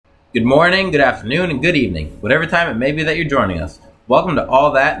Good morning, good afternoon, and good evening, whatever time it may be that you're joining us. Welcome to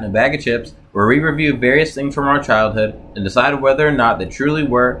All That in a Bag of Chips, where we review various things from our childhood and decide whether or not they truly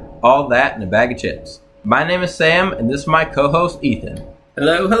were all that in a bag of chips. My name is Sam, and this is my co-host Ethan.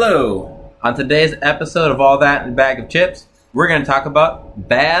 Hello, hello. On today's episode of All That in a Bag of Chips, we're going to talk about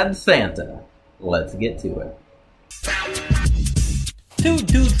Bad Santa. Let's get to it. Two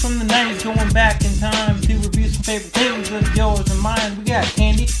dudes from the 90s going back in time to review some favorite things of yours and mine. We got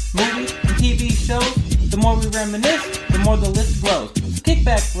candy, movies, and TV shows. The more we reminisce, the more the list grows. So kick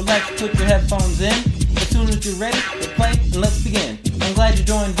back, relax, put your headphones in. As soon as you're ready, hit play, and let's begin. I'm glad you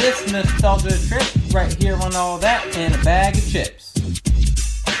joined this nostalgia trip right here on All That in a Bag of Chips.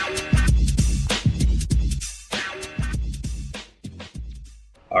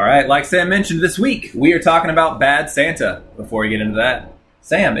 All right, like Sam mentioned, this week we are talking about Bad Santa. Before we get into that,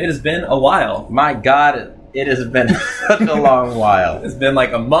 Sam, it has been a while. My God, it has been such a long while. It's been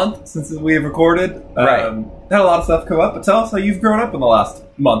like a month since we have recorded. Right. Had a lot of stuff come up, but tell us how you've grown up in the last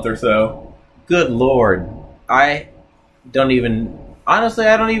month or so. Good Lord. I don't even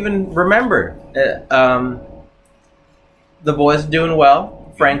remember. The boys are doing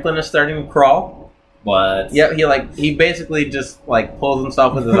well. Franklin is starting to crawl. What? Yep, he basically just pulls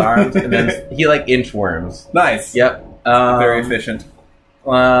himself with his arms and then he inchworms. Nice. Yep. Very efficient.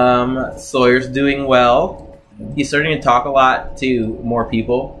 Sawyer's doing well. He's starting to talk a lot to more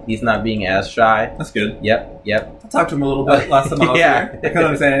people. He's not being as shy. That's good. Yep. I talked to him a little bit last time I was Yeah. here. I couldn't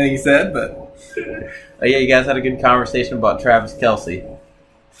understand anything he said, but... Yeah, you guys had a good conversation about Travis Kelce.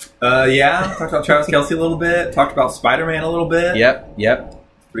 Yeah. Talked about Travis Kelce a little bit. Talked about Spider-Man a little bit. Yep.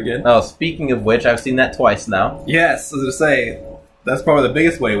 Pretty good. Oh, speaking of which, I've seen that twice now. Yes, I was going to say, that's probably the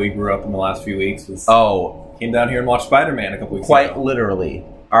biggest way we grew up in the last few weeks. Came down here and watched Spider-Man a couple weeks ago. Quite literally.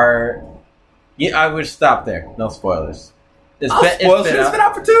 I would stop there. No spoilers. It's been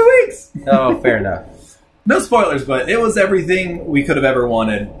out for 2 weeks. Oh, fair enough. No spoilers, but it was everything we could have ever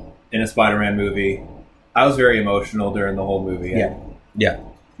wanted in a Spider-Man movie. I was very emotional during the whole movie. Yeah.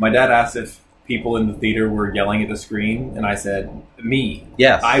 My dad asked if people in the theater were yelling at the screen, and I said, me.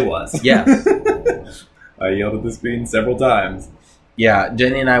 Yes. I was. Yes. I yelled at the screen several times. Yeah,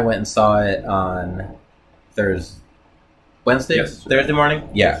 Jenny and I went and saw it on Wednesday? Yesterday. Thursday morning?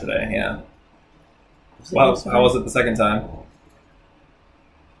 Yeah. Yesterday, yeah. Wow, how was it the second time?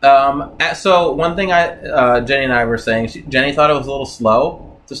 So one thing Jenny and I were saying, Jenny thought it was a little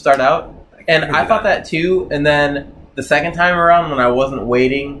slow to start out, and I thought that too. And then the second time around, when I wasn't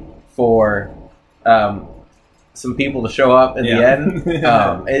waiting for some people to show up in the end,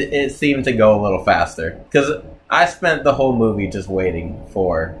 it seemed to go a little faster because I spent the whole movie just waiting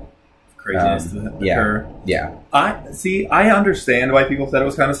for craziness to occur. Yeah. I understand why people said it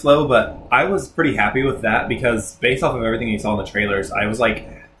was kind of slow, but I was pretty happy with that because based off of everything you saw in the trailers, I was like,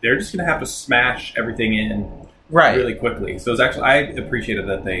 they're just going to have to smash everything in really quickly. So it was actually, I appreciated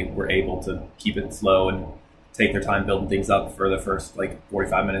that they were able to keep it slow and take their time building things up for the first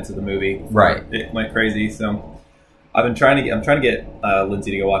 45 minutes of the movie. Right. It went crazy. So I'm trying to get Lindsay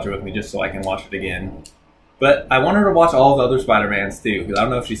to go watch it with me just so I can watch it again. But I want her to watch all the other Spider-Mans too, because I don't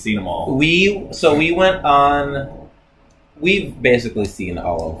know if she's seen them all. We've basically seen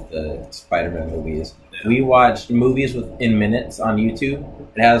all of the Spider-Man movies. Yeah. We watched movies in minutes on YouTube.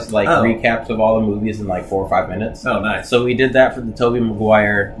 It has recaps of all the movies in 4 or 5 minutes. Oh, nice. So we did that for the Tobey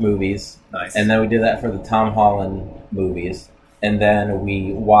Maguire movies. Nice. And then we did that for the Tom Holland movies. And then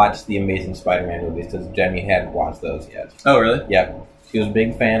we watched the Amazing Spider-Man movies because Jenny hadn't watched those yet. Oh, really? Yep. She was a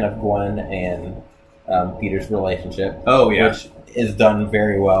big fan of Gwen and Peter's relationship. Oh, yeah. Which is done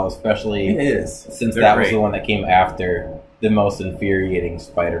very well, especially since that was the one that came after the most infuriating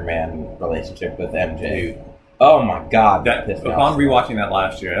Spider-Man relationship with MJ. Dude. Oh my God. Upon rewatching that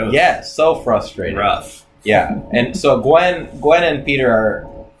last year, it was so frustrating. Rough. Yeah. And so Gwen and Peter are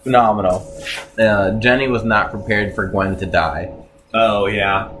phenomenal. Jenny was not prepared for Gwen to die. Oh,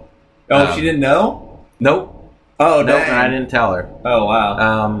 yeah. Oh, she didn't know? Nope. Oh, nope, and I didn't tell her. Oh,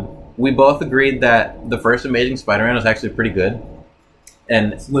 wow. We both agreed that the first Amazing Spider-Man was actually pretty good.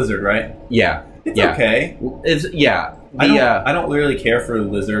 And it's Lizard, right? Yeah. It's okay. I don't really care for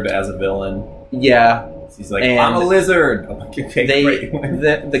Lizard as a villain. Yeah. He's like, I'm a lizard. I'm like, okay,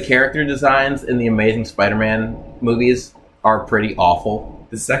 the character designs in the Amazing Spider-Man movies are pretty awful.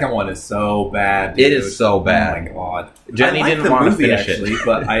 The second one is so bad, dude. It is so bad. Oh my God. Jenny didn't want to finish it.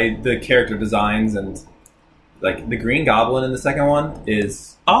 But the character designs and the Green Goblin in the second one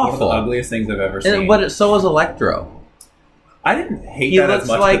is awful. One of the ugliest things I've ever seen. But so is Electro. I didn't hate that as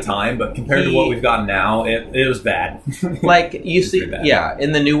much at the time, but compared to what we've got now, it was bad. You see,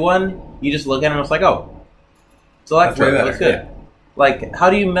 in the new one, you just look at him and it's like, oh, it's Electro. It looks good. Like, how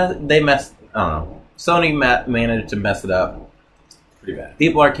do you they mess? I don't know. Sony managed to mess it up. Pretty bad.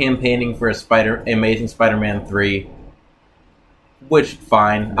 People are campaigning for Amazing Spider-Man 3, which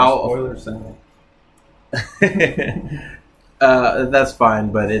fine. Spoilers. That's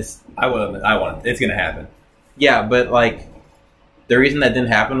fine, but it's. I want it. It's gonna happen. Yeah, but like, the reason that didn't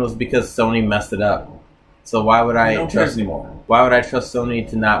happen was because Sony messed it up. So why would I trust anymore? Why would I trust Sony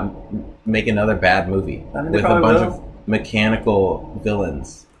to not make another bad movie with a bunch of mechanical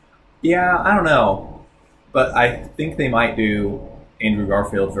villains? Yeah, I don't know, but I think they might do Andrew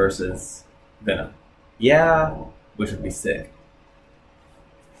Garfield versus Venom. Yeah, which would be sick.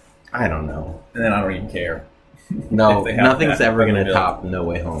 I don't know, and then I don't even care. No, nothing's ever going to top No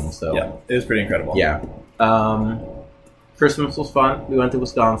Way Home. So yeah, it was pretty incredible. Yeah. Christmas was fun. We went to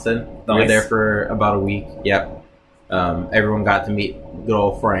Wisconsin. Nice. We were there for about a week. Yep. Everyone got to meet good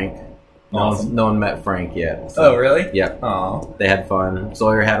old Frank. Awesome. No one met Frank yet. So, oh, really? Yep. Aww. They had fun.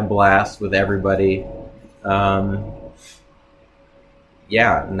 Sawyer had a blast with everybody. Yeah.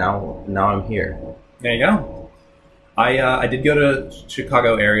 Now I'm here. There you go. I did go to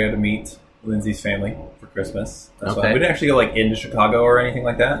Chicago area to meet Lindsay's family for Christmas. That's okay. We didn't actually go like into Chicago or anything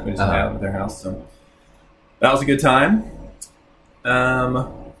like that. We just hung out at their house. So that was a good time. I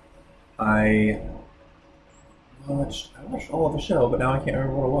watched all of the show, but now I can't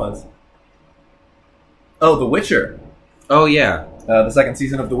remember what it was. Oh, The Witcher. Oh yeah, the second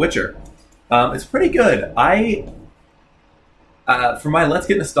season of The Witcher. It's pretty good. For my Let's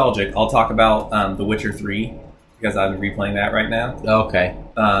Get Nostalgic, I'll talk about The Witcher 3 because I'm replaying that right now. Okay.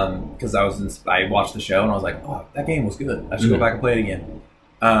 Because I watched the show and I was like, oh, that game was good. I should go back and play it again.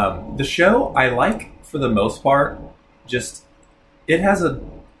 The show I like for the most part. Just it has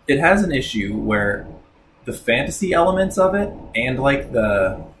an issue where the fantasy elements of it and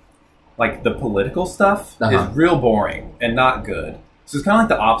the political stuff is real boring and not good. So it's kind of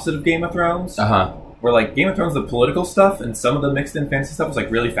like the opposite of Game of Thrones. Where like Game of Thrones, the political stuff and some of the mixed in fantasy stuff was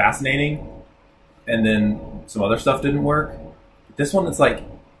like really fascinating, and then some other stuff didn't work. This one, it's like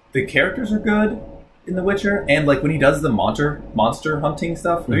the characters are good in The Witcher, and like when he does the monster hunting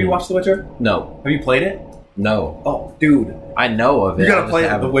stuff. Have you watched The Witcher? No. Have you played it? No. Oh, dude. I know of it. You gotta play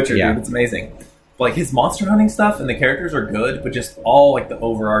The Witcher, dude. It's amazing. Like, his monster hunting stuff and the characters are good, but just all, like, the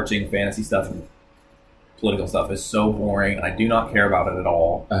overarching fantasy stuff and political stuff is so boring, and I do not care about it at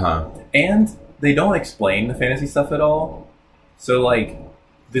all. And they don't explain the fantasy stuff at all. So, like,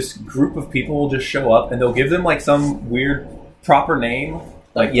 this group of people will just show up, and they'll give them, like, some weird proper name.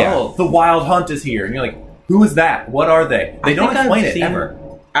 Like, oh, the Wild Hunt is here. And you're like, who is that? What are they? They don't explain it ever.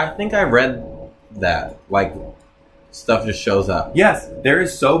 I think I read that, like, stuff just shows up. Yes, there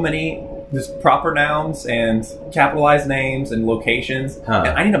is so many just proper nouns and capitalized names and locations. And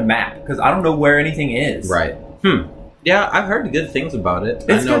I need a map because I don't know where anything is. Right. Yeah, I've heard good things about it.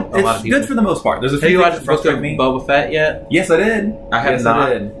 It's good. A lot of people. Good for the most part. There's a few. Have you watched Book of Boba Fett yet? Yes, I did. I have not.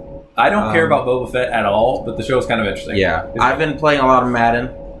 I did. I don't care about Boba Fett at all, but the show is kind of interesting. Yeah, I've been playing a lot of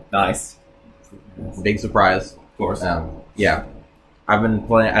Madden. Nice. Big surprise, of course. Yeah. I've been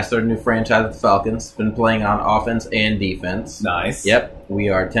playing. I started a new franchise with the Falcons. Been playing on offense and defense. Nice. Yep, we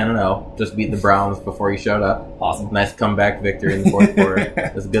are 10-0. Just beat the Browns before you showed up. Awesome. Nice comeback victory in the fourth quarter.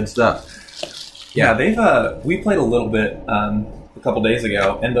 That's good stuff. Yeah, they've. We played a little bit a couple days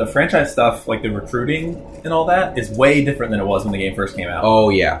ago, and the franchise stuff, like the recruiting and all that, is way different than it was when the game first came out. Oh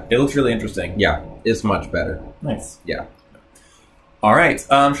yeah, it looks really interesting. Yeah, it's much better. Nice. Yeah. All right.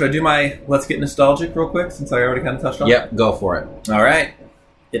 Should I do my Let's Get Nostalgic real quick since I already kind of touched on it? Yep, go for it. All right.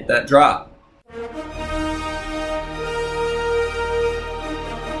 Hit that drop.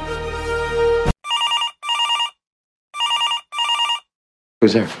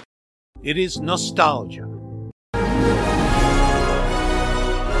 Who's there? It is nostalgia.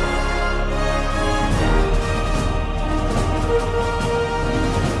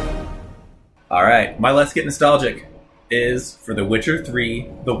 All right. My Let's Get Nostalgic is for The Witcher 3,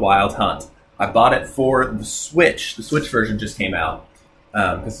 The Wild Hunt. I bought it for the Switch. The Switch version just came out.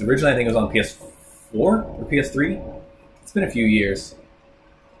 Because originally I think it was on PS4 or PS3. It's been a few years.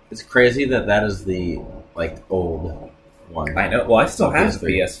 It's crazy that is the, like, old one. I know. Well, I still have the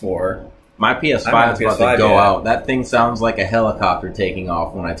PS4. My PS5 is about to go out. That thing sounds like a helicopter taking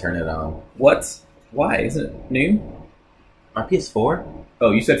off when I turn it on. What? Why? Isn't it new? My PS4?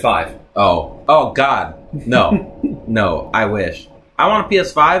 Oh, you said 5. Oh, God. No. No, I wish. I want a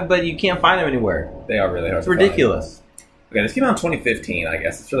PS5, but you can't find them anywhere. They are really hard It's ridiculous. Okay, this came out in 2015, I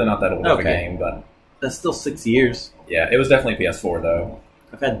guess. It's really not that old of a game, but... That's still 6 years. Yeah, it was definitely PS4, though.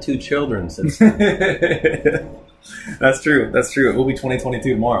 I've had 2 children since then. That's true. It will be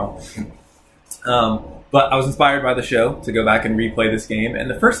 2022 tomorrow. But I was inspired by the show to go back and replay this game. And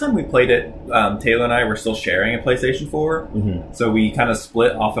the first time we played it, Taylor and I were still sharing a PlayStation 4. Mm-hmm. So we kind of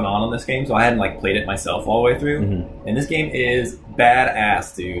split off and on this game. So I hadn't like played it myself all the way through. Mm-hmm. And this game is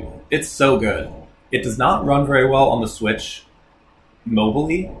badass, dude. It's so good. It does not run very well on the Switch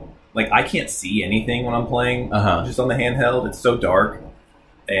mobily. Like, I can't see anything when I'm playing just on the handheld. It's so dark.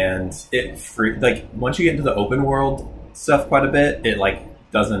 And once you get into the open world stuff quite a bit, it like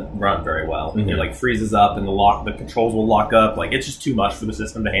doesn't run very well. Mm-hmm. It like freezes up and the controls will lock up. Like, it's just too much for the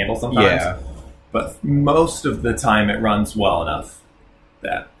system to handle sometimes. Yeah. But most of the time it runs well enough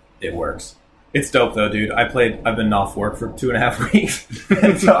that it works. It's dope though, dude. I've been off work for 2.5 weeks.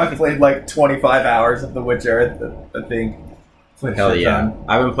 And so I played like 25 hours of The Witcher, I think. Hell yeah.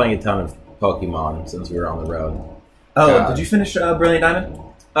 I've been playing a ton of Pokemon since we were on the road. Oh, did you finish Brilliant Diamond?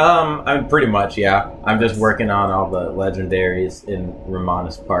 I'm pretty much, yeah. I'm just working on all the legendaries in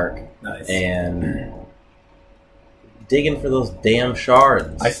Romanus Park. Nice. And digging for those damn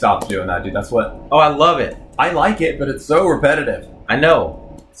shards. I stopped doing that, dude. That's what... Oh, I love it. I like it, but it's so repetitive. I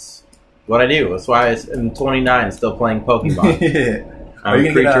know. It's what I do. That's why I'm 29 still playing Pokemon. I'm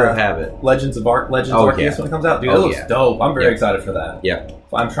a creature of habit. Legends Arceus when it comes out? Dude, that looks dope. I'm very excited for that. Yeah.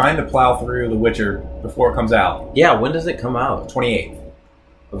 I'm trying to plow through The Witcher before it comes out. Yeah, when does it come out? 28th.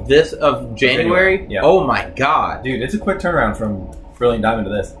 Of January? Yeah. Oh my god. Dude, it's a quick turnaround from Brilliant Diamond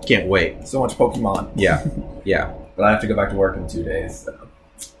to this. Can't wait. So much Pokemon. Yeah. Yeah. But I have to go back to work in 2 days, so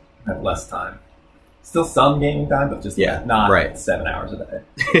I have less time. Still some gaming time, but just not 7 hours a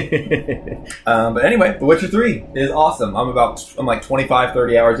day. But anyway, The Witcher 3 is awesome. I'm like 25,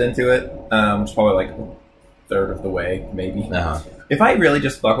 30 hours into it, which is probably like a third of the way, maybe. If I really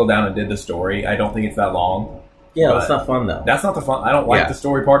just buckled down and did the story, I don't think it's that long. Yeah, that's not fun though. That's not the fun. I don't like the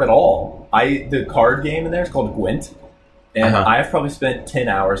story part at all. The card game in there is called Gwent, and I've probably spent 10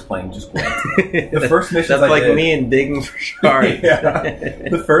 hours playing just Gwent. The first missions that's like me and digging for shards.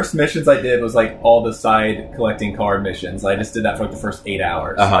 The first missions I did was like all the side collecting card missions. I just did that for like the first 8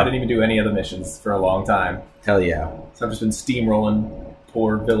 hours. I didn't even do any of the missions for a long time. Hell yeah! So I've just been steamrolling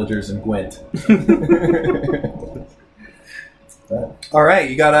poor villagers in Gwent. All right,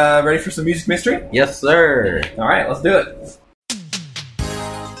 you got ready for some music mystery? Yes, sir. All right, let's do it.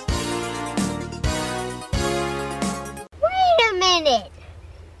 Wait a minute.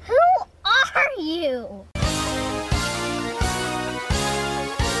 Who are you?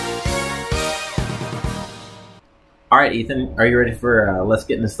 All right, Ethan, are you ready for Let's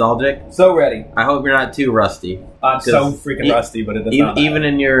Get Nostalgic? So ready. I hope you're not too rusty. I'm so freaking rusty, but it does not matter. Even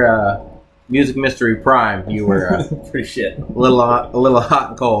in your Music Mystery Prime, you were pretty shit. A little hot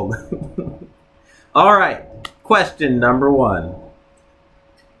and cold. All right, question number one.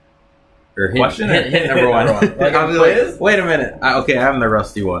 Or hint number one. Like, wait a minute. Okay, I'm the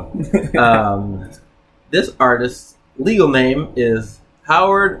rusty one. This artist's legal name is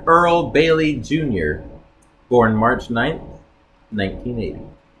Howard Earl Bailey Jr., born March 9th, 1980.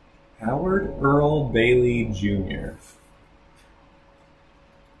 Howard Earl Bailey Jr.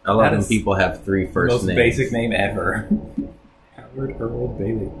 I love when people have three first names. Most basic name ever. Howard Earl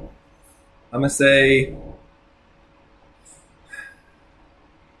Bailey. I'm going to say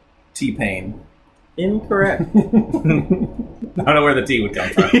T-Pain. Incorrect. I don't know where the T would come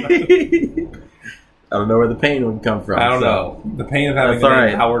from. I don't know where the pain would come from. I don't know. The pain of having the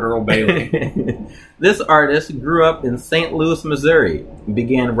name Howard Earl Bailey. This artist grew up in St. Louis, Missouri, and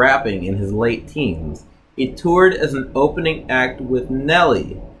began rapping in his late teens. He toured as an opening act with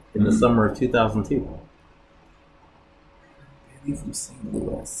Nelly in the summer of 2002. Bailey from St.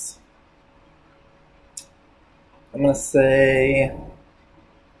 Louis. I'm going to say...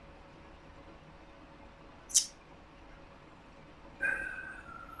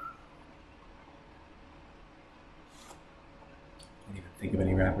 think of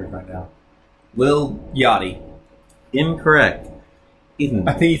any rappers right now. Lil Yachty. Incorrect. Ethan.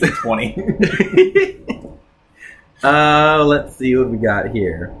 I think he's 20. Let's see what we got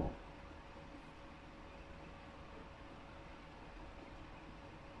here.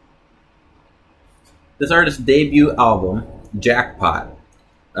 This artist's debut album, Jackpot,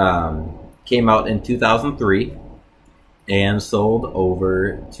 came out in 2003 and sold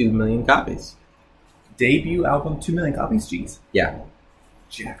over 2 million copies. Debut album, 2 million copies? Jeez. Yeah.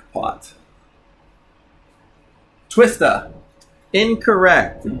 Jackpot. Twista.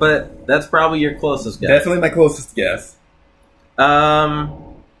 Incorrect, but that's probably your closest guess. Definitely my closest guess. I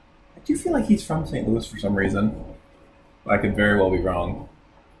do feel like he's from St. Louis for some reason. I could very well be wrong.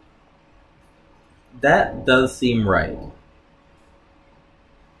 That does seem right.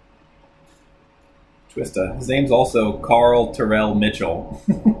 Twista. His name's also Carl Terrell Mitchell.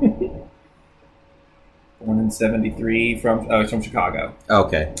 Born in 73 he's from Chicago.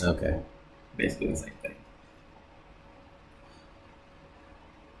 Okay. Basically the same thing.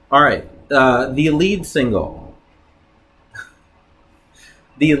 All right. The lead single.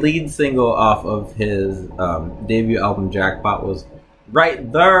 The lead single off of his debut album Jackpot was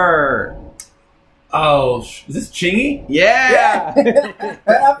Right There. Oh, is this Chingy? Yeah.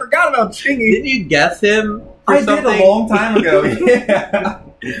 I forgot about Chingy. Did you guess him? I did a long time ago. Yeah.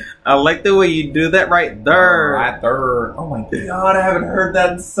 I like the way you do that right there. Right there. Oh my god, I haven't heard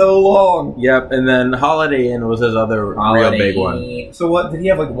that in so long. Yep, and then Holiday Inn was his other real big one. So what, did he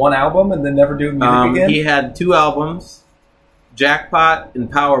have like one album and then never do music again? He had 2 albums, Jackpot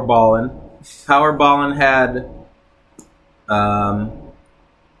and Powerballin'. Powerballin' had,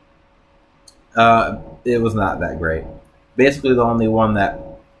 it was not that great. Basically, the only one that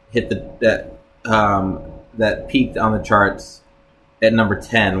hit that peaked on the charts at number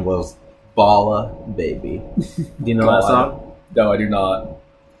 10 was Balla Baby. Do you know that song? No, I do not.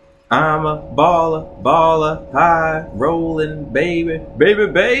 I'm a baller, high rolling baby.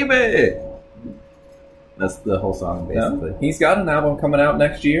 That's the whole song, basically. No, he's got an album coming out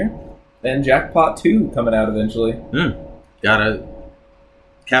next year, and Jackpot 2 coming out eventually. Gotta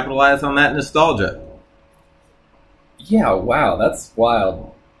capitalize on that nostalgia. Yeah, wow, that's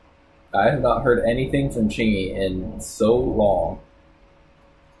wild. I have not heard anything from Chingy in so long.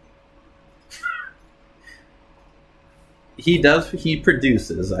 He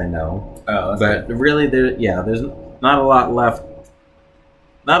produces, I know. Oh, but really, there's not a lot left.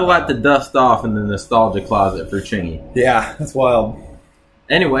 Not a lot to dust off in the nostalgia closet for Chingy. Yeah, that's wild.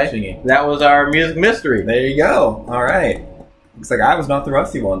 Anyway, Chingy. That was our music mystery. There you go. All right. Looks like I was not the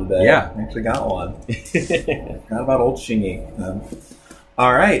rusty one today. Yeah. I actually got one. Forgot about old Chingy.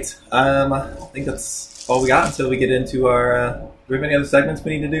 All right. I think that's all we got until we get into our... do we have any other segments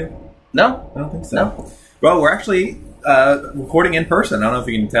we need to do? No. I don't think so. No. Well, we're actually recording in person. I don't know if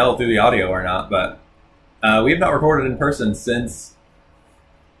you can tell through the audio or not, but we have not recorded in person since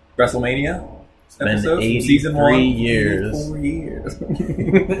WrestleMania episode, season 1. 83 years. 4 years.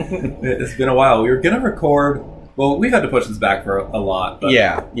 It's been a while. We were going to record... Well, we've had to push this back for a lot. But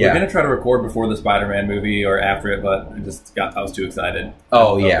yeah. We're going to try to record before the Spider-Man movie or after it, but I was too excited.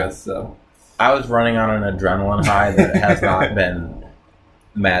 Oh, yeah. So. I was running on an adrenaline high that has not been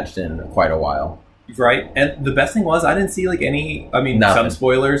matched in quite a while. Right. And the best thing was I didn't see nothing. Some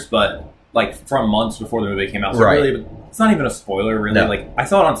spoilers, but from months before the movie came out. So really, it's not even a spoiler, really. No. I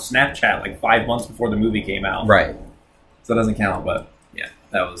saw it on Snapchat 5 months before the movie came out. Right. So it doesn't count, but yeah,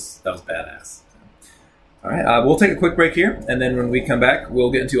 that was badass. All right, we'll take a quick break here, and then when we come back,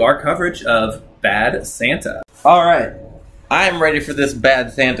 we'll get into our coverage of Bad Santa. All right. I'm ready for this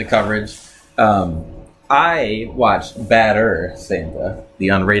Bad Santa coverage. I watched Badder Santa, the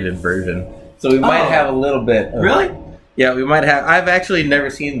unrated version, so we might have a little bit of... Really? Yeah, we might have... I've actually never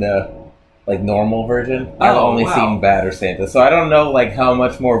seen the normal version. I've only seen Badder Santa, so I don't know how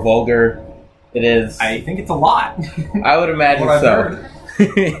much more vulgar it is. I think it's a lot. I would imagine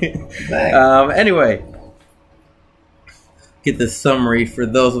so. Anyway... Get this summary for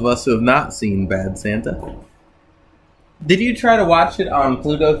those of us who have not seen Bad Santa. Did you try to watch it on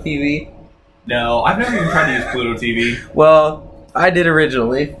Pluto TV? No, I've never even tried to use Pluto TV. Well, I did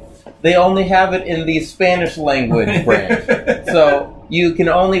originally. They only have it in the Spanish language branch. So you can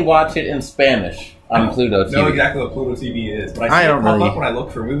only watch it in Spanish on Pluto TV. I know exactly what Pluto TV is, but I see it pop up when I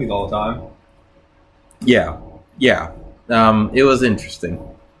look for movies all the time. Yeah. It was interesting.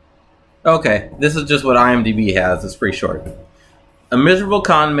 Okay, this is just what IMDb has. It's pretty short. A miserable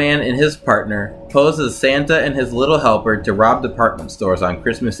con man and his partner pose as Santa and his little helper to rob department stores on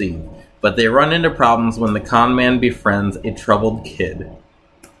Christmas Eve, but they run into problems when the con man befriends a troubled kid.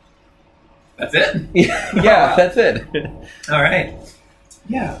 That's it? Yeah, that's it. All right.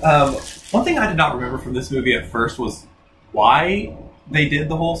 Yeah. One thing I did not remember from this movie at first was why they did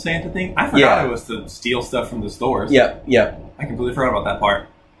the whole Santa thing. I forgot it was to steal stuff from the stores. Yep. I completely forgot about that part.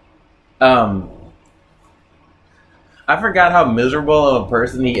 I forgot how miserable of a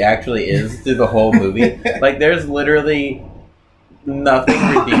person he actually is through the whole movie. There's literally nothing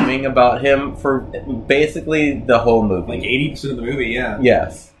redeeming about him for basically the whole movie. 80% of the movie, yeah.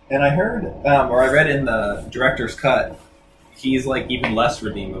 Yes. And I heard, or I read in the director's cut, he's even less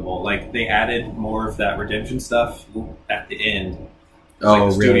redeemable. They added more of that redemption stuff at the end.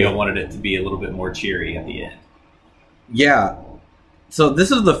 The studio wanted it to be a little bit more cheery at the end. Yeah. So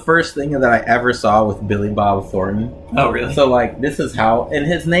this is the first thing that I ever saw with Billy Bob Thornton. Oh, really? So this is how, and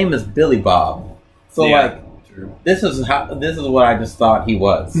his name is Billy Bob. So true. This is what I just thought he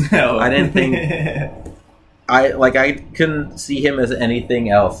was. No. I didn't think I couldn't see him as anything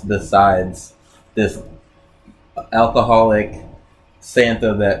else besides this alcoholic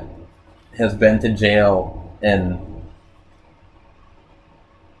Santa that has been to jail and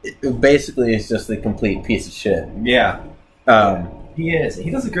basically is just a complete piece of shit. Yeah. He is. He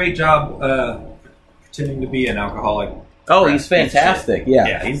does a great job pretending to be an alcoholic. Oh, he's fantastic. Yeah.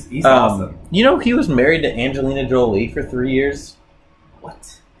 Yeah, he's awesome. You know, he was married to Angelina Jolie for 3 years.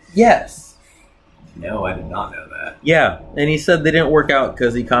 What? Yes. No, I did not know that. Yeah, and he said they didn't work out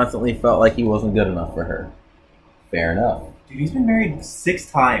because he constantly felt like he wasn't good enough for her. Fair enough. Dude, he's been married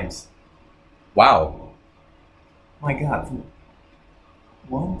 6 times. Wow. Oh my God.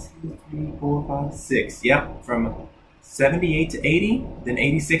 1, 2, 3, 4, 5, 6. Yep. From 78 to 80, then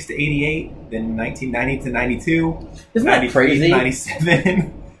 86 to 88, then 1990 to 92. Isn't that crazy?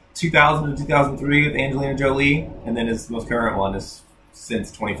 97, 2000 to 2003 with Angelina Jolie, and then his most current one is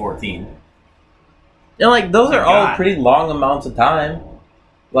since 2014. And, like, those are all pretty long amounts of time.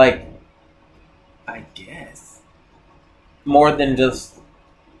 Like, I guess. More than just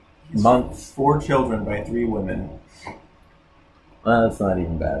months. 4 children by 3 women. Well, that's not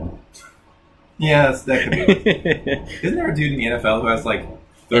even bad. Yes, that could be. Isn't there a dude in the NFL who has, like...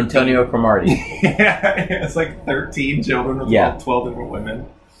 13? Antonio Cromartie. Yeah, he has, like, 13 children with 12 different women.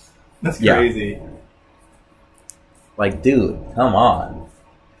 That's crazy. Yeah. Like, dude, come on.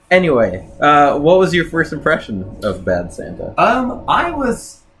 Anyway, what was your first impression of Bad Santa?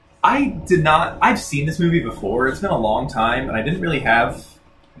 I've seen this movie before. It's been a long time, and I didn't really have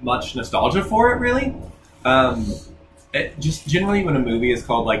much nostalgia for it, really. Just generally when a movie is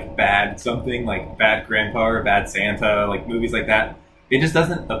called, like, Bad something, like Bad Grandpa or Bad Santa, like movies like that, it just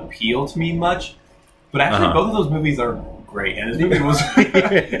doesn't appeal to me much. But actually, both of those movies are great, and this movie was...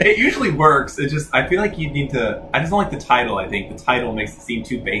 it usually works. It just... I feel like you need to... I just don't like the title, I think. The title makes it seem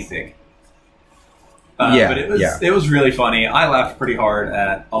too basic. But it was really funny. I laughed pretty hard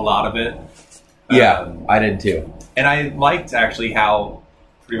at a lot of it. Yeah, I did too. And I liked, actually, how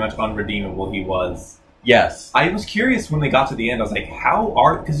pretty much unredeemable he was. Yes. I was curious when they got to the end. I was like, how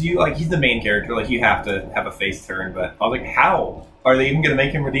are... Because you, like, he's the main character. Like, you have to have a face turn. But I was like, how are they even going to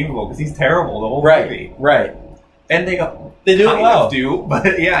make him redeemable? Because he's terrible the whole movie. Right. And they do it well.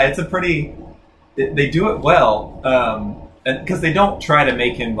 But yeah, it's a pretty... They do it well. And because they don't try to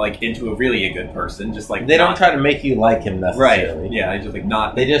make him, like, into a good person. Just, like... They don't try to make you like him, necessarily. Right. Yeah, they just, like,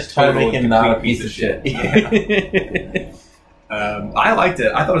 not... They just try to make him not a piece of shit. Yeah. I liked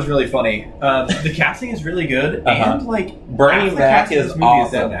it. I thought it was really funny. The casting is really good, and like Bernie Mac is awesome.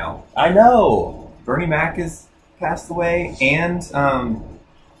 Is dead now. I know. Bernie Mac has passed away, and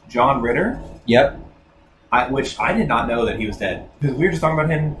John Ritter. Yep. Which I did not know that he was dead, because we were just talking about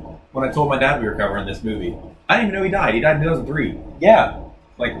him when I told my dad we were covering this movie. I didn't even know he died. He died in 2003. Yeah,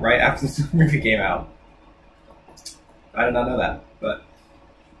 like right after this movie came out. I did not know that, but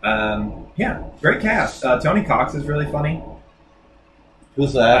yeah, great cast. Tony Cox is really funny.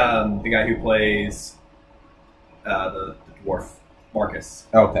 Who's that? The guy who plays the dwarf, Marcus.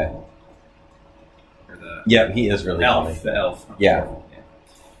 Okay. Yeah, he is really elf, funny. The elf. Yeah.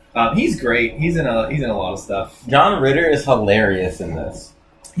 He's great. He's in a lot of stuff. John Ritter is hilarious in this.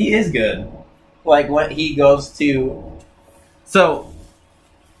 He is good. Like when he goes to... So,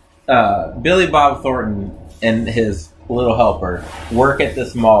 Billy Bob Thornton and his little helper work at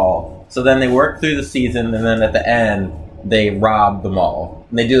this mall. So then they work through the season, and then at the end... they rob the mall.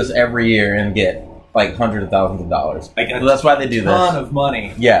 And they do this every year and get like hundreds of thousands of dollars. So that's why they do this. A ton of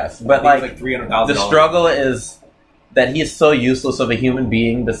money. Yes, but like $300,000. The struggle is that he is so useless of a human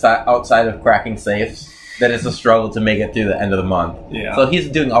being outside of cracking safes that it's a struggle to make it through the end of the month. Yeah. So he's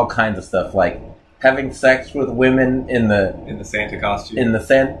doing all kinds of stuff like having sex with women in the Santa costume. In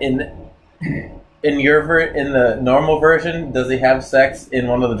the normal version, does he have sex in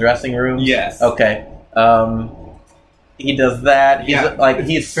one of the dressing rooms? Yes. Okay. He does that. He's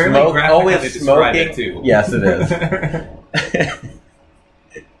he's always smoking. Too. Yes, it is.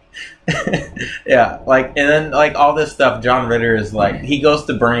 Yeah, like and then like all this stuff. John Ritter is like he goes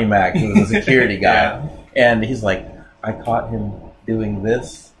to Bernie Mac, who's a security guy, and he's like, I caught him doing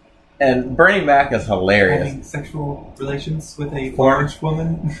this. And Bernie Mac is hilarious. Having sexual relations with a large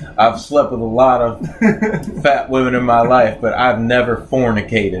woman. I've slept with a lot of fat women in my life, but I've never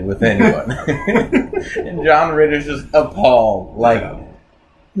fornicated with anyone. And John Ritter's just appalled, like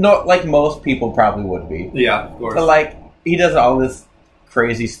most people probably would be. Yeah, of course. But like he does all this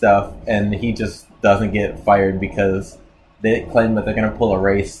crazy stuff, and he just doesn't get fired because they claim that they're going to pull a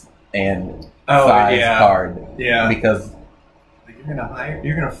race and size card. Yeah, because.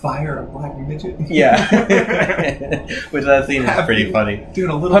 You're gonna fire a black midget? Yeah. Which that scene is pretty funny. Doing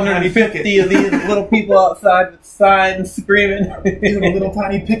a little 150 of these little people outside with signs screaming. Doing a little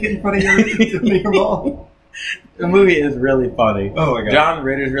tiny picket in front of your mall. The movie is really funny. Oh my god. John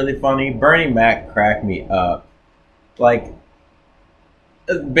Ritter's really funny. Bernie Mac cracked me up. Like,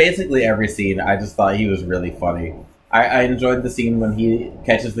 basically every scene, I just thought he was really funny. I enjoyed the scene when he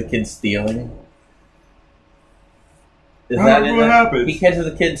catches the kid stealing. Is that what happens? He catches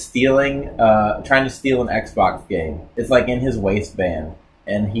a kid stealing, trying to steal an Xbox game. It's like in his waistband,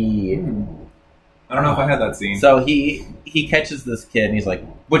 and he. I don't know if I had that scene. So he catches this kid, and he's like,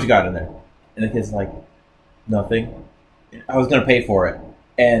 "What you got in there?" And the kid's like, "Nothing. I was gonna pay for it."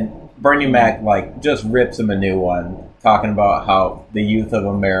 And Bernie Mac like just rips him a new one, talking about how the youth of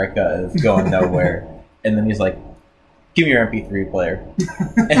America is going nowhere. And then he's like, "Give me your MP3 player."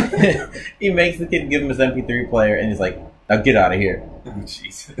 And he makes the kid give him his MP3 player, and he's like, "Now get out of here." Oh,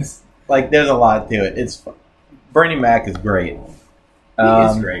 Jesus. Like, there's a lot to it. It's Bernie Mac is great. He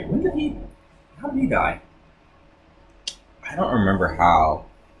is great. How did he die? I don't remember how.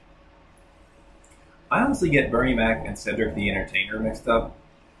 I honestly get Bernie Mac and Cedric the Entertainer mixed up.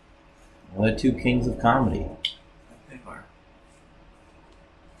 Well, they're two kings of comedy. They are.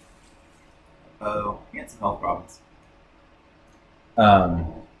 Oh, he had some health problems. I'm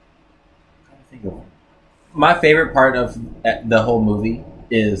trying to think of my favorite part of the whole movie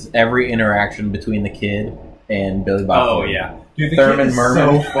is every interaction between the kid and Billy Bob. Oh Thornton. yeah, dude, the Thurman kid is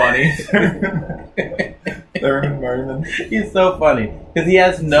Merman. so funny. Thurman Merman. He's so funny because he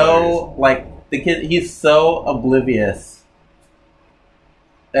has no the kid. He's so oblivious,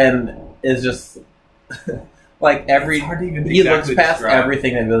 and is just like every. It's hard to even he exactly looks past describe.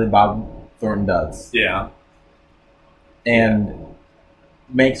 everything that Billy Bob Thornton does. Yeah. And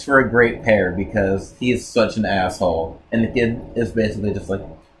makes for a great pair because he's such an asshole, and the kid is basically just like, "Do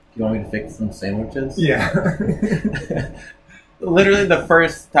you want me to fix some sandwiches?" Yeah. Literally, the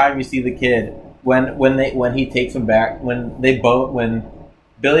first time you see the kid, when he takes him back, when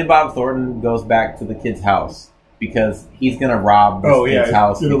Billy Bob Thornton goes back to the kid's house because he's gonna rob this kid's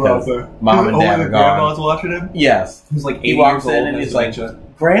house because mom and dad are gone. Grandma's watching him. Yes, He's like 80 he walks years in old and has he's like, dementia.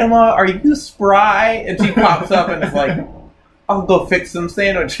 "Grandma, are you spry?" And she pops up and is like, "I'll go fix some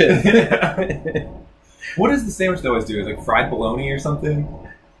sandwiches." What does the sandwich they always do? Is it like fried bologna or something?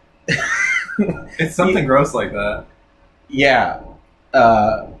 It's something gross like that. Yeah.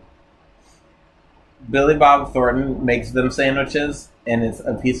 Billy Bob Thornton makes them sandwiches, and it's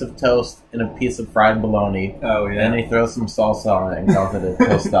a piece of toast and a piece of fried bologna. Oh yeah. And he throws some salsa on it and calls it a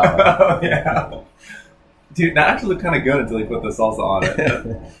tostada. Oh yeah. Dude, that actually looked kind of good until he put the salsa on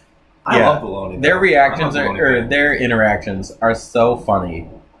it. I love bologna. Their reactions I'm a bologna or fan. their interactions are so funny.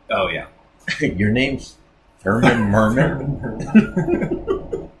 Oh yeah. Your name's Thurman Merman?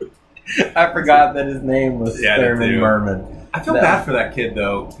 I forgot that his name was Thurman Merman. I feel bad for that kid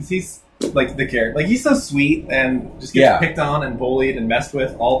though, because he's like the character. Like he's so sweet and just gets picked on and bullied and messed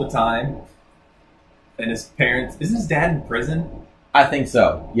with all the time. And his parents, isn't his dad in prison? I think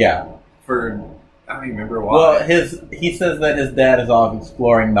so. Yeah. For I don't even remember why. Well, he says that his dad is off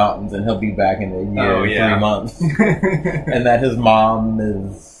exploring mountains and he'll be back in a year, 3 months, and that his mom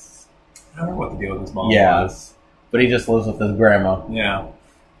is. I don't know what the deal with his mom was. But he just lives with his grandma. Yeah.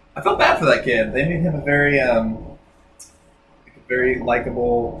 I felt bad for that kid. They made him a very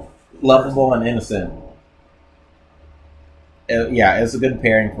likable, lovable, and innocent. It's a good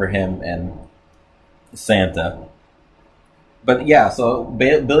pairing for him and Santa. But yeah, so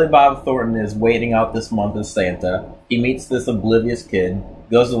Billy Bob Thornton is waiting out this month as Santa. He meets this oblivious kid,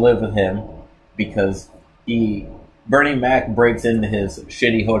 goes to live with him because Bernie Mac breaks into his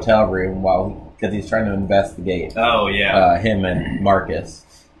shitty hotel room because he's trying to investigate. Oh yeah, him and Marcus.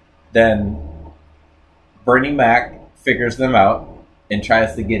 Then Bernie Mac figures them out and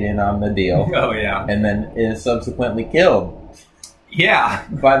tries to get in on the deal. Oh yeah, and then is subsequently killed. Yeah,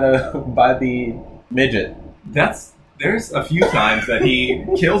 by the midget. There's a few times that he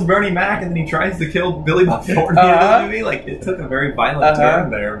kills Bernie Mac and then he tries to kill Billy Bob Thornton in this movie. Like it took a very violent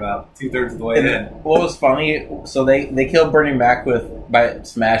turn there, about 2/3 of the way in. What was funny? So they killed Bernie Mac by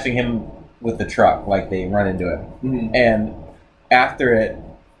smashing him with the truck. Like they run into it, and after it,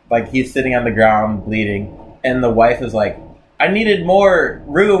 like he's sitting on the ground bleeding, and the wife is like, "I needed more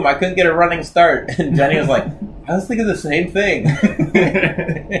room. I couldn't get a running start." And Jenny was like, "I was thinking the same thing."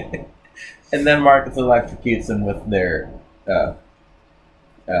 And then Marcus electrocutes him with their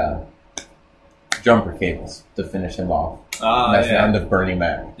jumper cables to finish him off. That's the end of Bernie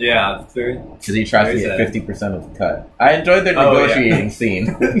Mac. Yeah, because he tries to get 50% of the cut. I enjoyed their negotiating scene.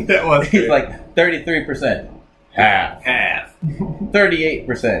 That was He's like 33%, half,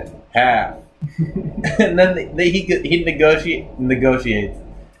 38%, half, and then he negotiates,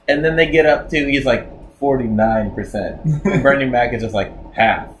 and then they get up to he's like 49%, and Bernie Mac is just like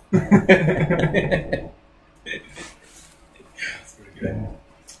half. That's pretty good.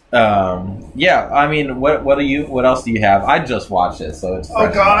 Yeah, I mean, what else do you have? I just watched it, so it's Oh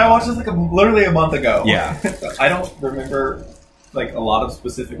fresh god, in I my watched this like literally a month ago. Yeah. I don't remember like a lot of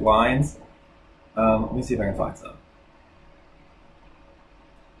specific lines. Let me see if I can find some.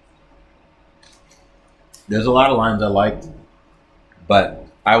 There's a lot of lines I liked, but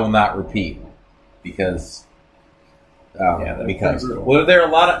I will not repeat because were there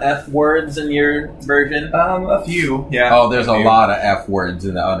a lot of F words in your version? A few, yeah. Oh, there's a lot of F words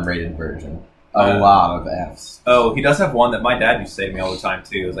in the unrated version. A lot of Fs. Oh, he does have one that my dad used to say to me all the time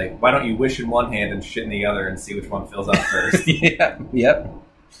too. It's like, why don't you wish in one hand and shit in the other and see which one fills up first? Yeah. Yep.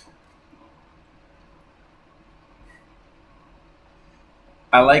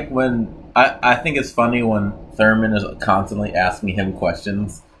 I like when I think it's funny when Thurman is constantly asking him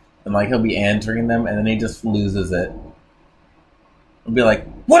questions and like he'll be answering them and then he just loses it. He'll be like,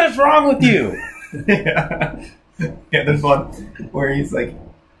 "What is wrong with you?" Yeah, there's one where he's like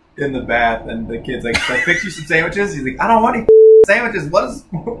in the bath and the kid's like, "Should I fix you some sandwiches?" He's like, "I don't want any sandwiches.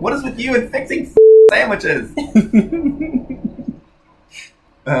 What is with you and fixing sandwiches?"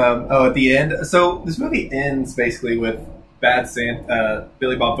 At the end, so this movie ends basically with Bad Santa,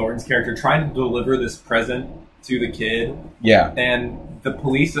 Billy Bob Thornton's character, trying to deliver this present to the kid. Yeah. And the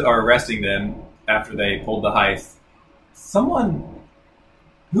police are arresting them after they pulled the heist.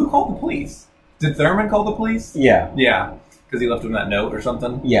 Who called the police? Did Thurman call the police? Yeah. Yeah, because he left him that note or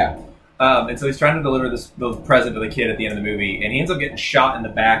something. Yeah. And so he's trying to deliver this present to the kid at the end of the movie, and he ends up getting shot in the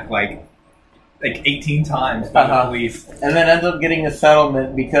back like 18 times by the police. And then ends up getting a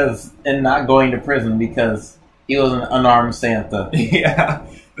settlement and not going to prison because he was an unarmed Santa. Yeah.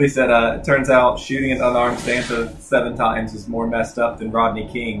 They said, it turns out shooting an unarmed Santa 7 times is more messed up than Rodney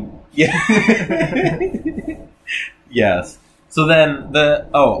King. Yeah. Yes. So then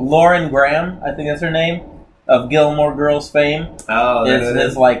Lauren Graham, I think that's her name, of Gilmore Girls fame,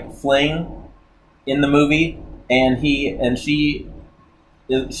 is like fling in the movie, and she's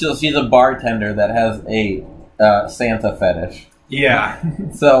a bartender that has a Santa fetish. Yeah.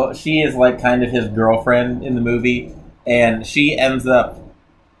 So she is like kind of his girlfriend in the movie, and she ends up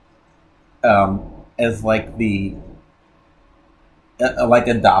as like the like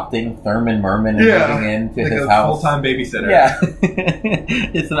adopting Thurman Merman and moving into like his a house. Full-time babysitter. Yeah.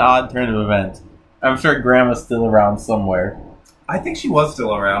 It's an odd turn of events. I'm sure Grandma's still around somewhere. I think she was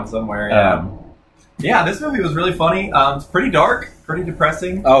still around somewhere, yeah. Yeah, this movie was really funny. It's pretty dark, pretty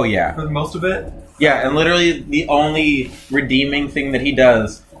depressing. Oh, yeah. For most of it. Yeah, and literally the only redeeming thing that he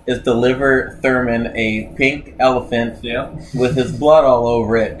does is deliver Thurman a pink elephant with his blood all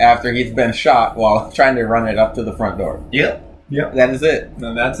over it after he's been shot while trying to run it up to the front door. Yep. That is it.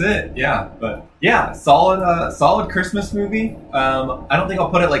 And that's it. Yeah. But yeah, solid Christmas movie. I don't think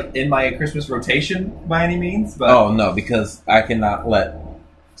I'll put it like in my Christmas rotation by any means. But oh no, because I cannot let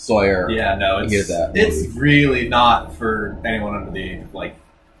Sawyer hear that. It's really not for anyone under the age of like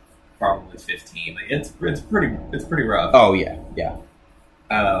probably 15. Like, it's pretty rough. Oh yeah.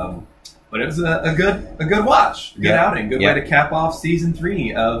 But it was a good watch, good outing, good way to cap off season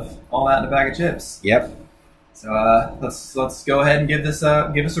 3 of All That in a Bag of Chips. Yep. So let's go ahead and give us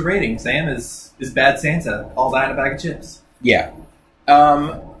a rating. Sam, is Bad Santa All That in a Bag of Chips? Yeah.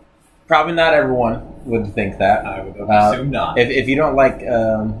 Probably not everyone would think that. I would assume not. If you don't like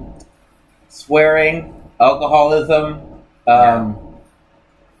swearing, alcoholism,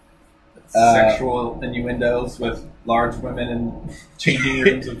 sexual innuendos with large women in changing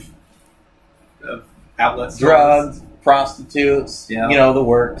rooms of outlets, drugs, prostitutes, the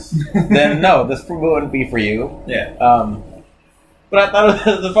works, then no, this wouldn't be for you. Yeah. But I thought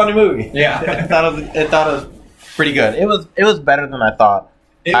it was a funny movie. Yeah. I thought it was pretty good. It was better than I thought.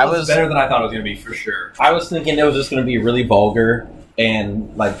 It was better than I thought it was going to be, for sure. I was thinking it was just going to be really vulgar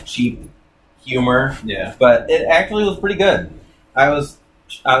and like cheap humor. Yeah. But it actually was pretty good. I was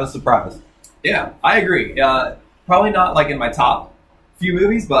surprised. Yeah, I agree. Probably not like in my top few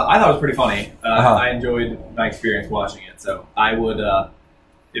movies, but I thought it was pretty funny. I enjoyed my experience watching it. So I would,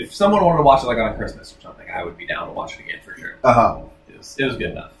 if someone wanted to watch it like on Christmas or something, I would be down to watch it again for sure. It was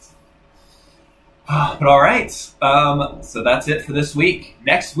good enough. But all right, so that's it for this week.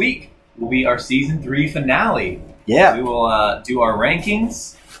 Next week will be our season 3 finale. Yeah, we will do our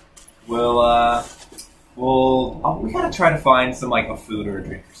rankings. We gotta try to find some like a food or a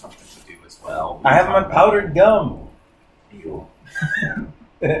drink or something to do as well. I have my powdered gum. Ew.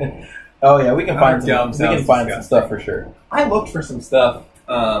 Oh yeah, we can find some stuff for sure. I looked for some stuff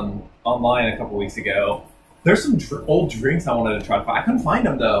online a couple weeks ago. There's some old drinks I wanted to try to find. I couldn't find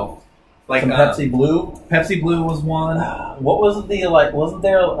them though. Like some Pepsi Blue. Pepsi Blue was one. What was the like? Wasn't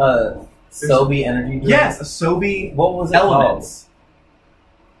there Sobe energy drink? Yes, a Sobe. What was it Elements.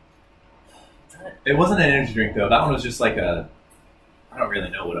 It wasn't an energy drink though. That one was just like a. I don't really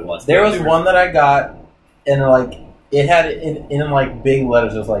know what it was. There was one that I got, and like it had in like big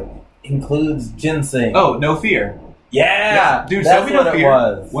letters. It was like includes ginseng. Oh, No Fear. Yeah, dude, that's Sobe No what it Fear.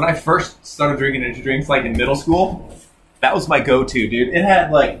 was. When I first started drinking energy drinks, like in middle school, that was my go-to, dude. It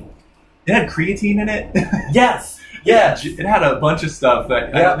had creatine in it. Yes. Yes. It had a bunch of stuff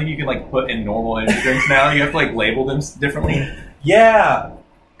that I don't think you can like put in normal energy drinks now. You have to like label them differently. Yeah.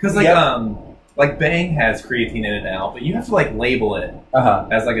 Because like Bang has creatine in it now, but you have to like label it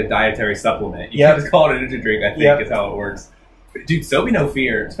as like a dietary supplement. You can't just call it an energy drink, I think is how it works. But dude, Sobe No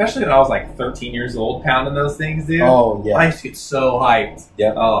Fear, especially when I was like 13 years old pounding those things, dude. Oh, yeah. I used to get so hyped.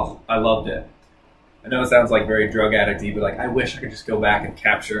 Yep. Oh, I loved it. I know it sounds like very drug addict-y, but like I wish I could just go back and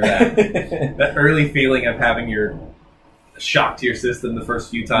capture that that early feeling of having your shock to your system the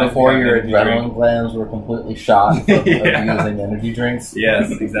first few times before your adrenaline glands were completely shot of using energy drinks. Yes,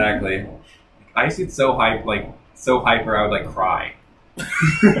 exactly. I used to get so hyped, like so hyper, I would like cry.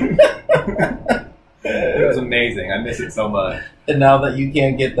 It was amazing. I miss it so much. And now that you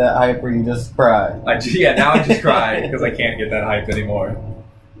can't get that hyper, you just cry. Now I just cry because I can't get that hype anymore.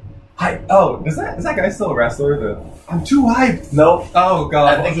 Oh, is that guy still a wrestler? I'm too hyped. Nope. Oh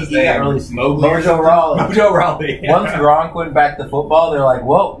god, I think his he name? got released. Mowgli. Mojo Rawley. Mojo Rawley. Yeah. Once Gronk went back to football, they're like,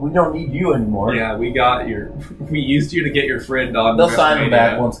 "Well, we don't need you anymore." Yeah, we used you to get your friend on. They'll sign him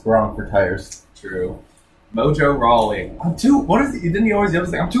back once Gronk retires. True. Mojo Rawley. What is it? Didn't he always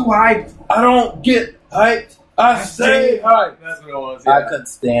say, I'm too hyped? I don't get hyped. I stay hyped. That's what it was. Yeah. I couldn't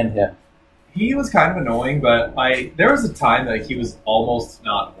stand him. He was kind of annoying, but there was a time that he was almost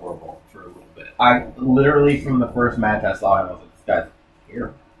not horrible for a little bit. I literally, from the first match I saw him, I was like, this guy's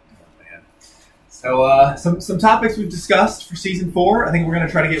here. Oh, man. So, some topics we've discussed for season 4. I think we're going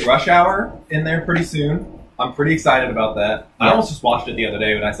to try to get Rush Hour in there pretty soon. I'm pretty excited about that. Yeah. I almost just watched it the other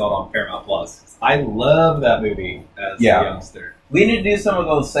day when I saw it on Paramount Plus. I love that movie as a youngster. We need to do some of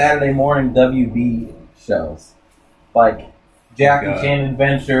those Saturday morning WB shows, like Jackie Chan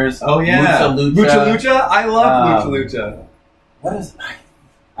Adventures. Oh yeah, Lucha Lucha. I love Lucha. What is?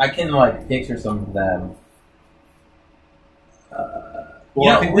 I can like picture some of them.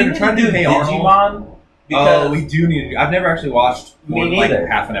 I think we're trying to do Digimon. Oh, we do need to. I've never actually watched more than like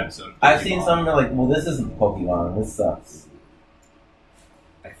half an episode. I've seen some like, well, this isn't Pokemon. This sucks.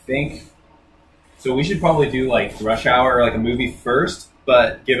 I think. So we should probably do like Rush Hour or like a movie first,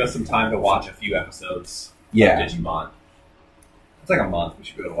 but give us some time to watch a few episodes of Digimon. It's like a month. We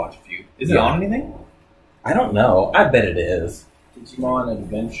should be able to watch a few. Is it on anything? I don't know. I bet it is. Digimon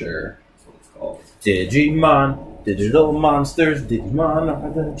Adventure. That's what it's called. Digimon. Digital monsters. Digimon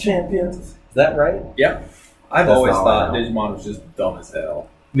are the champions. Is that right? Yep. I've always thought Digimon was just dumb as hell.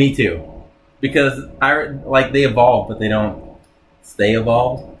 Me too. Because they evolve, but they don't stay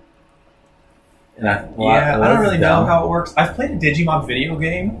evolved. And I don't really know how it works. I've played a Digimon video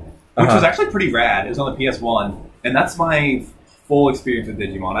game, which was actually pretty rad. It was on the PS1, and that's my full experience with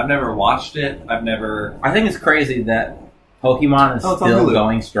Digimon. I've never watched it. I think it's crazy that Pokemon is still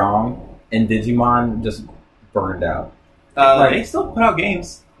going strong, and Digimon just burned out. They still put out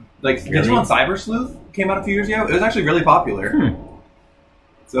games. Like Digimon Cyber Sleuth came out a few years ago. It was actually really popular.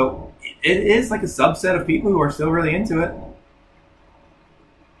 So it is like a subset of people who are still really into it.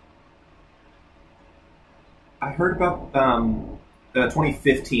 I heard about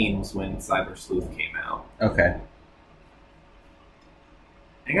 2015 was when Cyber Sleuth came out. Okay.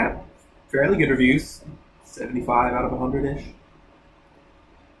 It got fairly good reviews, 75 out of 100-ish.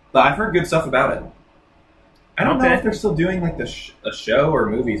 But I've heard good stuff about it. I don't know if they're still doing like a show or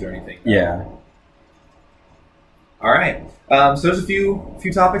movies or anything. Yeah. All right. So there's a few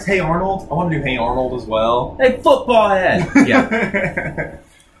topics. Hey Arnold. I want to do Hey Arnold as well. Hey football head. Yeah.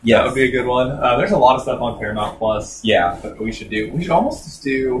 Yeah, that would be a good one. There's a lot of stuff on Paramount Plus. Yeah, that we should do. We should almost just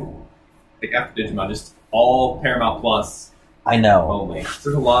do like after Digimon, just all Paramount Plus. I know. Only. So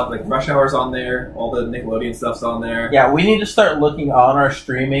there's a lot like Rush Hour's on there. All the Nickelodeon stuff's on there. Yeah, we need to start looking on our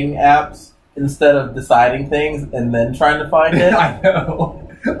streaming apps instead of deciding things and then trying to find it. I know.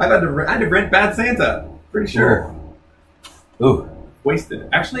 I had to rent Bad Santa. Pretty sure. Ooh. Wasted.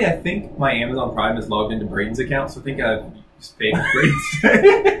 Actually, I think my Amazon Prime is logged into Braden's account, so I think I've just paid for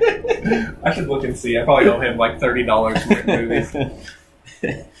Braden's. I should look and see. I probably owe him like $30 for movies.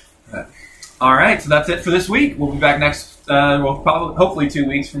 All right, so that's it for this week. We'll be back next, hopefully 2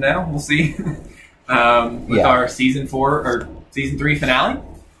 weeks from now. We'll see. With our season 4 or season 3 finale.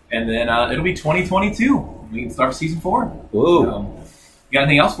 And then it'll be 2022. We can start season 4. Ooh. You got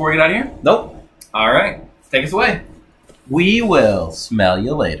anything else before we get out of here? Nope. All right. Take us away. We will smell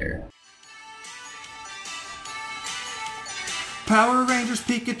you later. Power Rangers,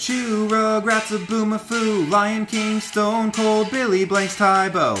 Pikachu, Rugrats of Boomafoo, Lion King, Stone Cold, Billy Blanks,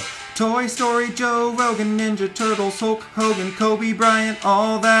 Tybo, Toy Story, Joe Rogan, Ninja Turtles, Hulk Hogan, Kobe Bryant,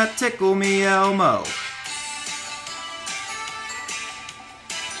 all that tickle me Elmo.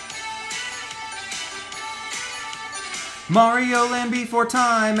 Mario Land Before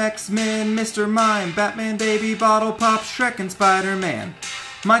Time, X-Men, Mr. Mime, Batman Baby Bottle Pop, Shrek and Spider-Man.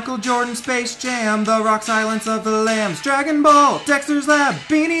 Michael Jordan, Space Jam, The Rock, Silence of the Lambs, Dragon Ball, Dexter's Lab,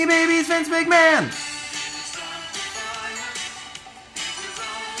 Beanie Babies, Vince McMahon.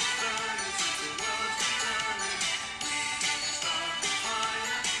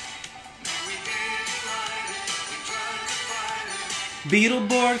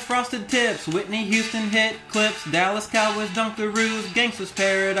 Beetleborgs, Frosted Tips, Whitney Houston hit clips, Dallas Cowboys, Dunkaroos, Gangsta's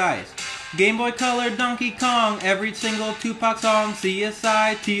Paradise. Game Boy Color, Donkey Kong, every single Tupac song,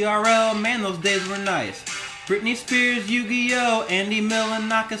 CSI, TRL, man those days were nice. Britney Spears, Yu-Gi-Oh!, Andy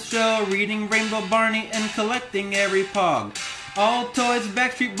Milonakis Show, reading Rainbow Barney and collecting every Pog. All toys,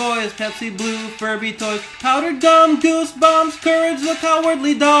 Backstreet Boys, Pepsi Blue, Furby toys, powdered gum, Goosebumps, Courage the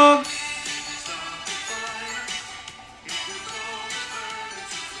Cowardly Dog.